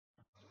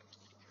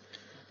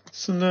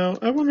So now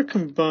I want to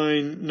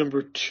combine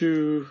number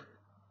 2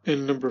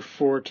 and number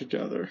 4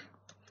 together.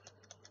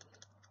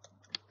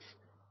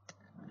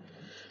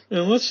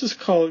 And let's just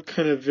call it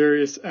kind of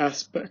various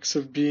aspects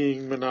of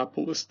being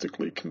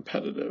monopolistically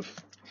competitive.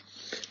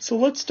 So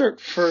let's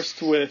start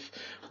first with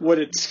what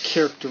its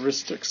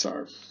characteristics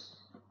are.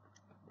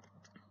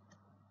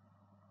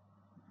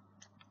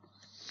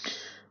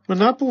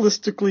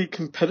 Monopolistically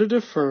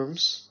competitive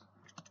firms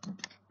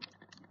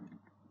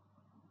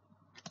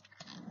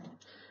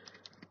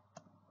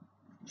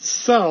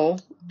sell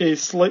a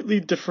slightly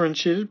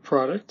differentiated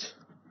product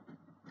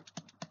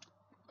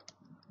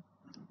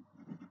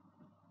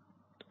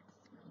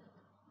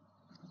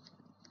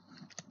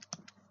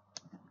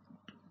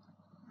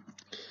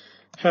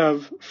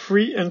have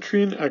free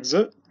entry and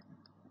exit,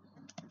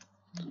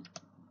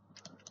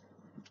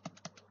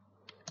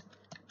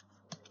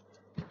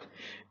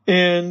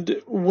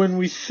 and when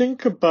we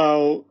think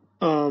about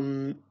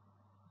the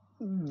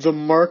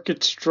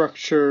market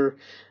structure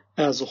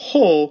as a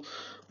whole,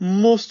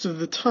 most of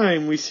the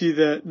time we see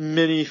that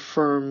many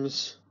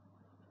firms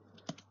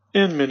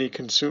and many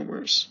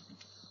consumers.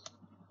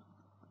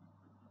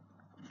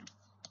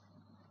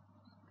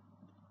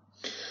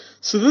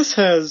 So this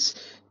has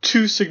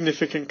two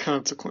significant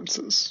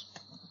consequences,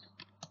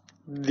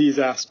 these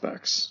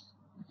aspects.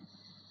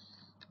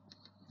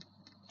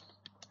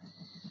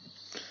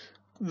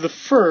 The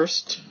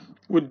first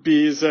would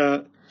be is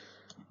that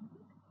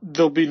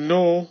there'll be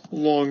no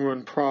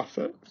long-run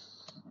profit.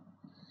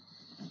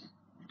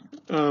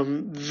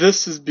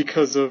 This is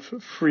because of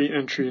free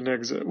entry and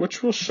exit,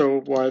 which will show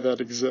why that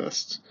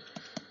exists.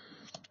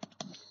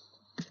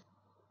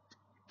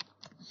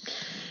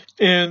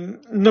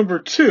 And number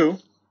two,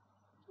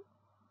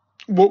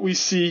 what we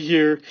see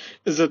here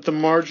is that the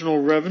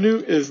marginal revenue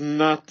is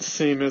not the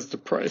same as the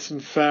price. In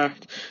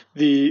fact,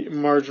 the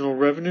marginal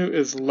revenue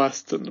is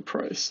less than the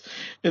price.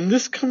 And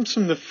this comes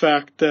from the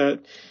fact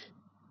that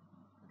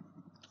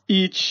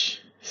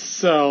each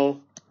sell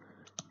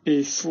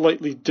a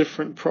slightly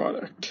different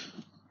product.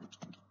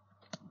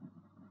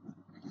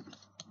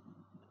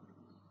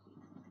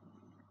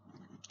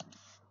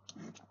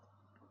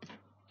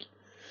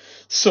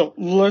 So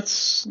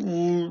let's give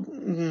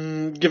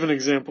an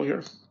example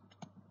here.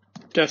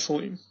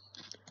 Gasoline.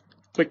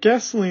 But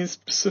gasoline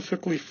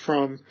specifically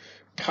from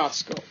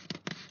Costco.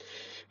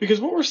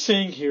 Because what we're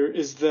saying here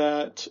is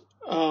that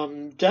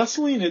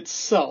gasoline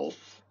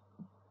itself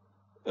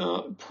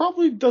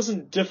probably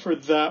doesn't differ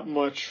that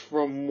much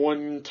from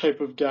one type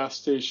of gas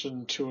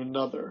station to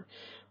another.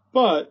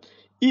 But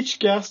each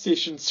gas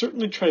station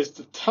certainly tries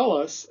to tell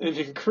us and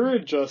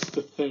encourage us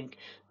to think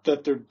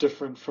that they're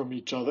different from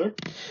each other.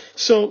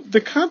 So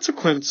the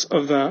consequence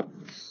of that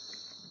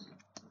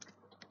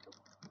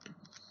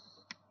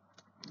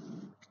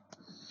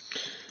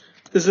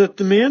is that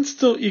demand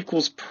still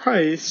equals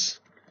price,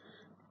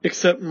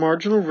 except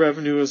marginal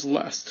revenue is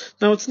less.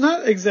 Now, it's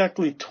not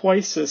exactly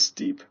twice as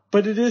steep,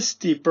 but it is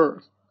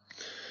steeper.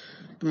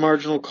 The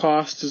marginal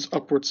cost is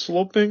upward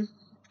sloping,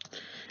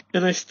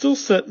 and I still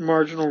set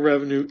marginal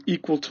revenue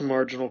equal to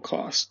marginal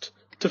cost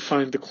to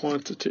find the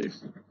quantity.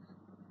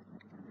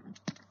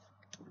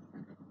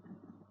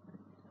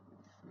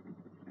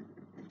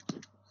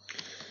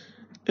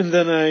 And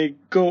then I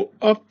go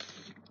up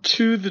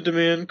to the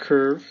demand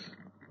curve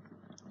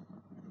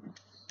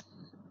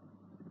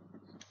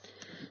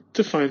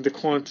to find the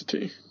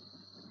quantity.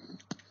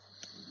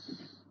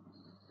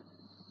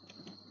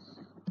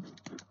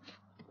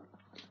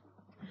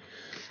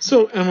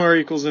 So MR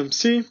equals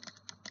MC,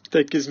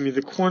 that gives me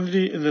the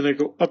quantity, and then I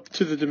go up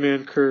to the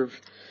demand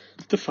curve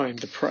to find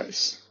the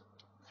price.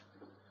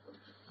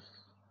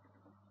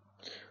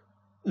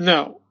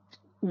 Now,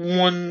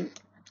 one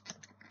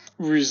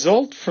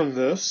result from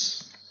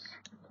this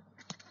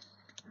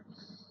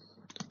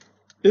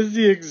is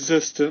the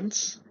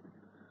existence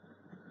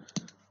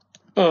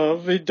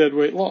of a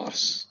deadweight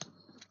loss,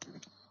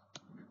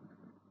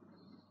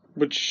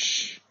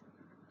 which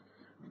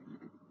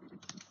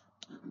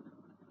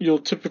you'll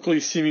typically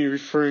see me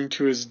referring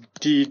to as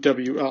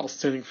DWL,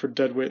 standing for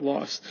deadweight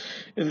loss.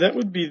 And that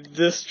would be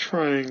this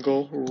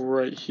triangle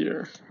right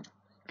here.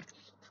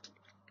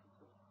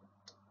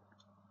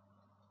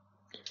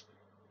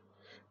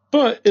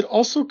 But it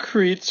also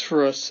creates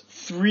for us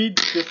three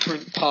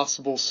different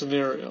possible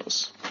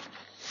scenarios.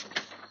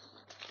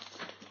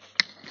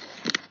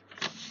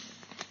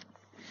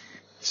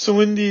 So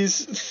in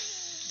these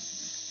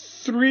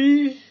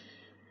three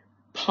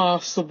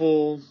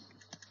possible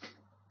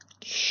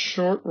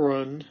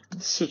short-run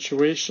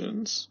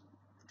situations,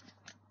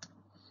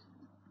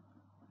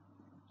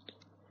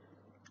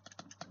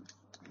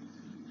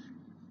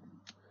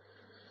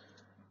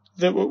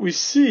 that what we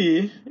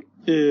see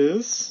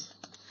is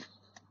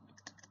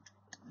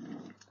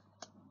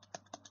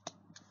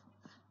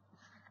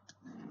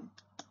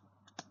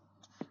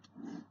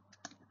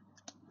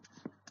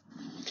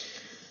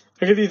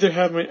I could either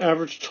have my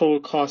average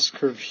total cost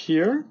curve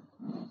here,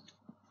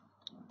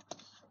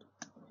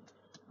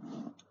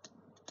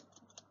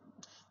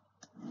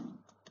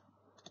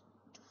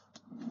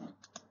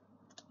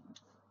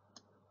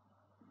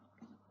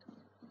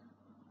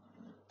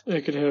 I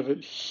could have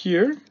it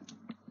here.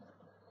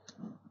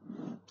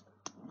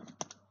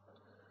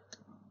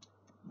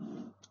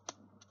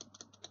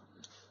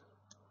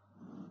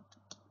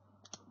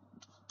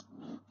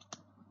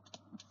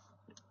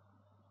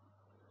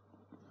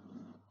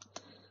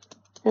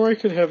 Or I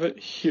could have it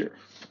here.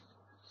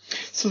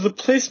 So the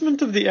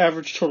placement of the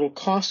average total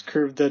cost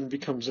curve then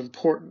becomes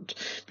important,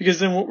 because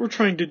then what we're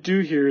trying to do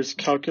here is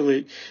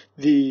calculate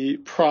the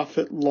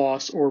profit,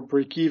 loss, or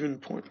break-even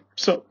point.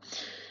 So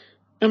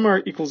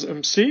MR equals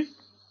MC.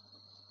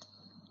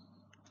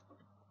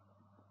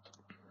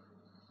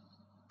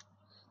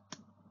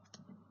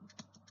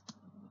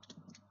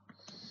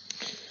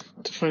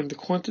 To find the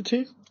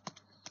quantity.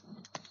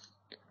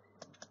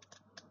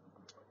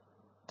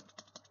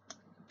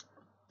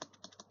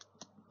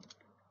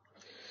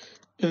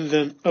 And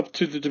then up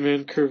to the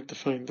demand curve to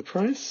find the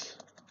price.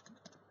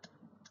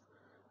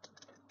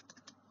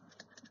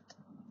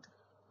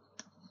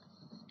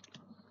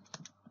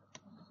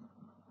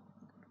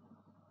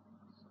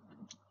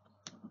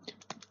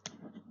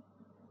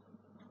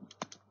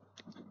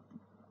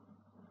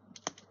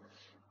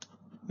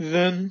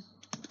 Then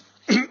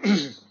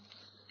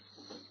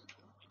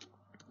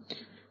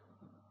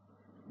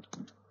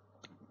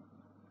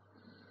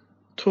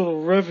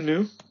total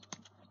revenue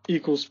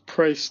equals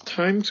price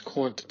times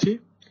quantity,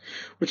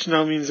 which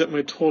now means that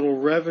my total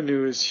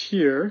revenue is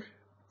here,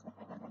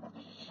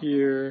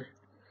 here,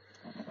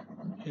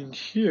 and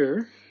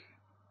here.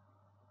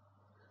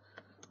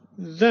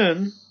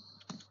 Then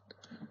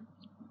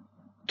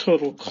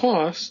total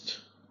cost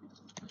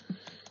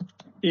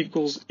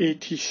equals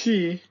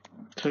ATC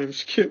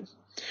times Q,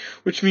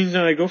 which means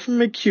now I go from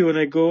my Q and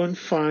I go and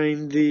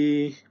find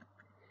the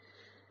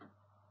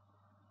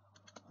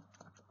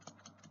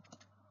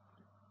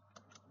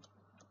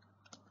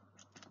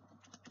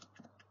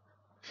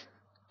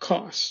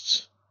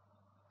costs.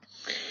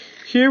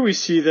 Here we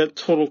see that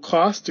total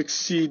cost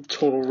exceeds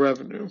total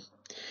revenue.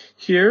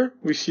 Here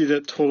we see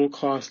that total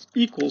cost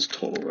equals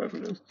total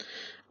revenue.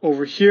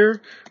 Over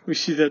here we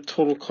see that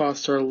total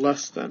costs are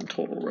less than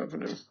total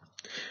revenue.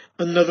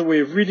 Another way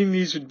of reading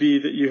these would be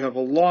that you have a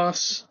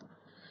loss,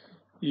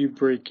 you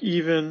break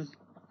even,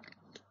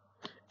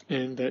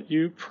 and that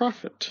you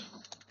profit.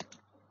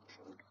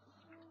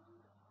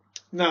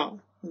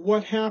 Now,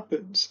 what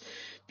happens?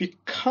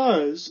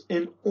 Because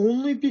and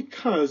only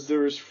because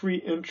there is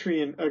free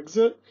entry and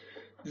exit,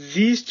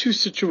 these two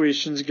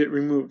situations get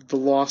removed, the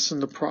loss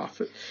and the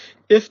profit.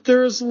 If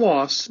there is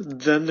loss,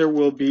 then there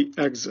will be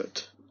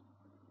exit.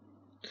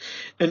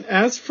 And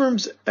as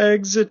firms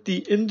exit the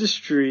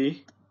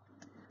industry,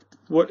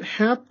 what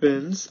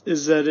happens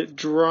is that it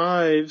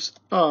drives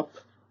up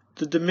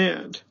the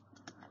demand.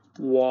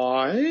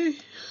 Why?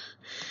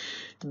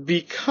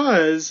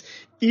 Because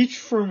each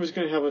firm is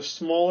going to have a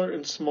smaller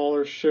and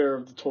smaller share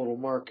of the total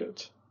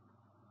market.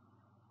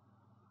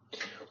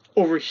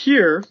 Over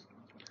here,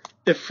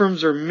 if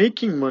firms are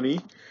making money,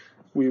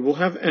 we will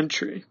have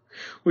entry,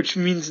 which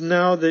means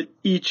now that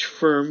each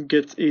firm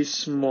gets a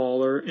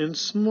smaller and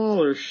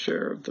smaller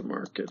share of the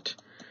market,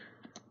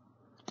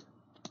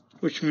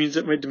 which means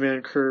that my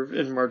demand curve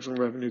and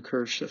marginal revenue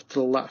curve shift to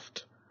the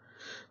left,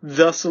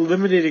 thus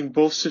eliminating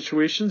both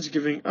situations,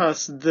 giving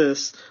us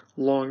this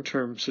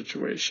long-term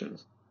situation.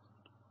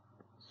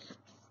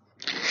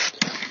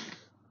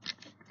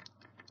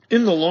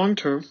 In the long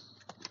term,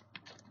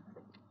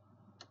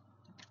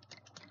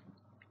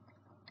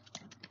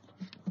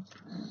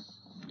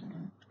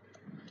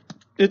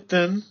 it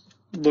then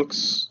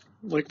looks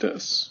like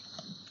this.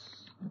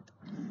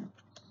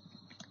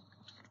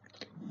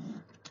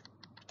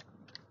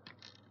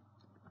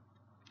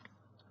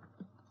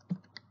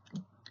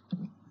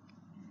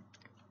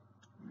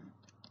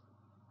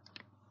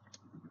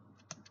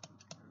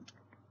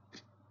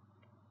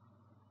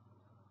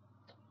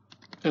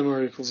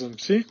 MR equals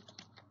MC.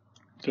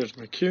 There's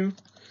my Q.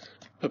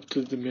 Up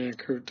to the demand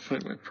curve to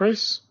find my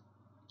price.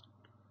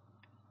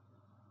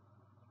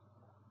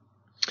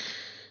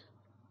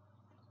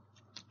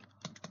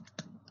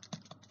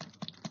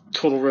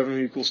 Total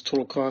revenue equals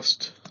total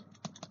cost.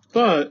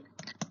 But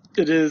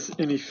it is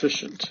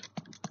inefficient.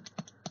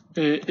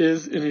 And it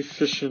is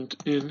inefficient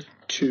in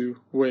two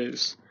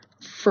ways.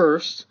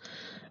 First,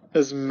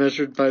 as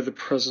measured by the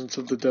presence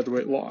of the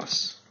deadweight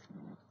loss.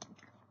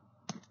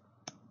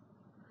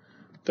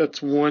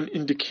 That's one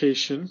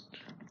indication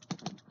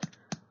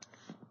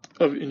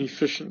of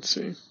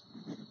inefficiency.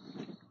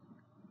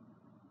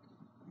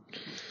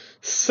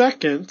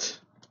 Second,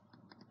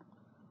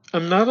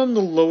 I'm not on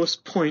the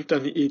lowest point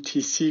on the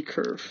ATC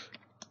curve.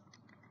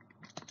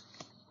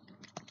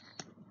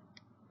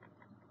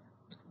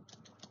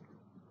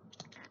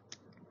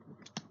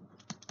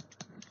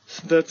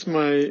 So that's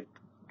my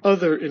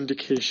other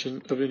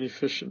indication of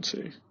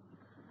inefficiency.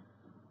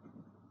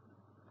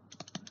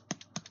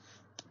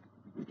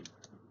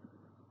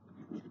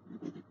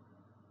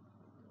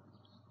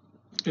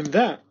 And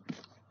that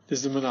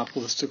is the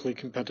monopolistically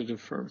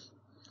competitive firm.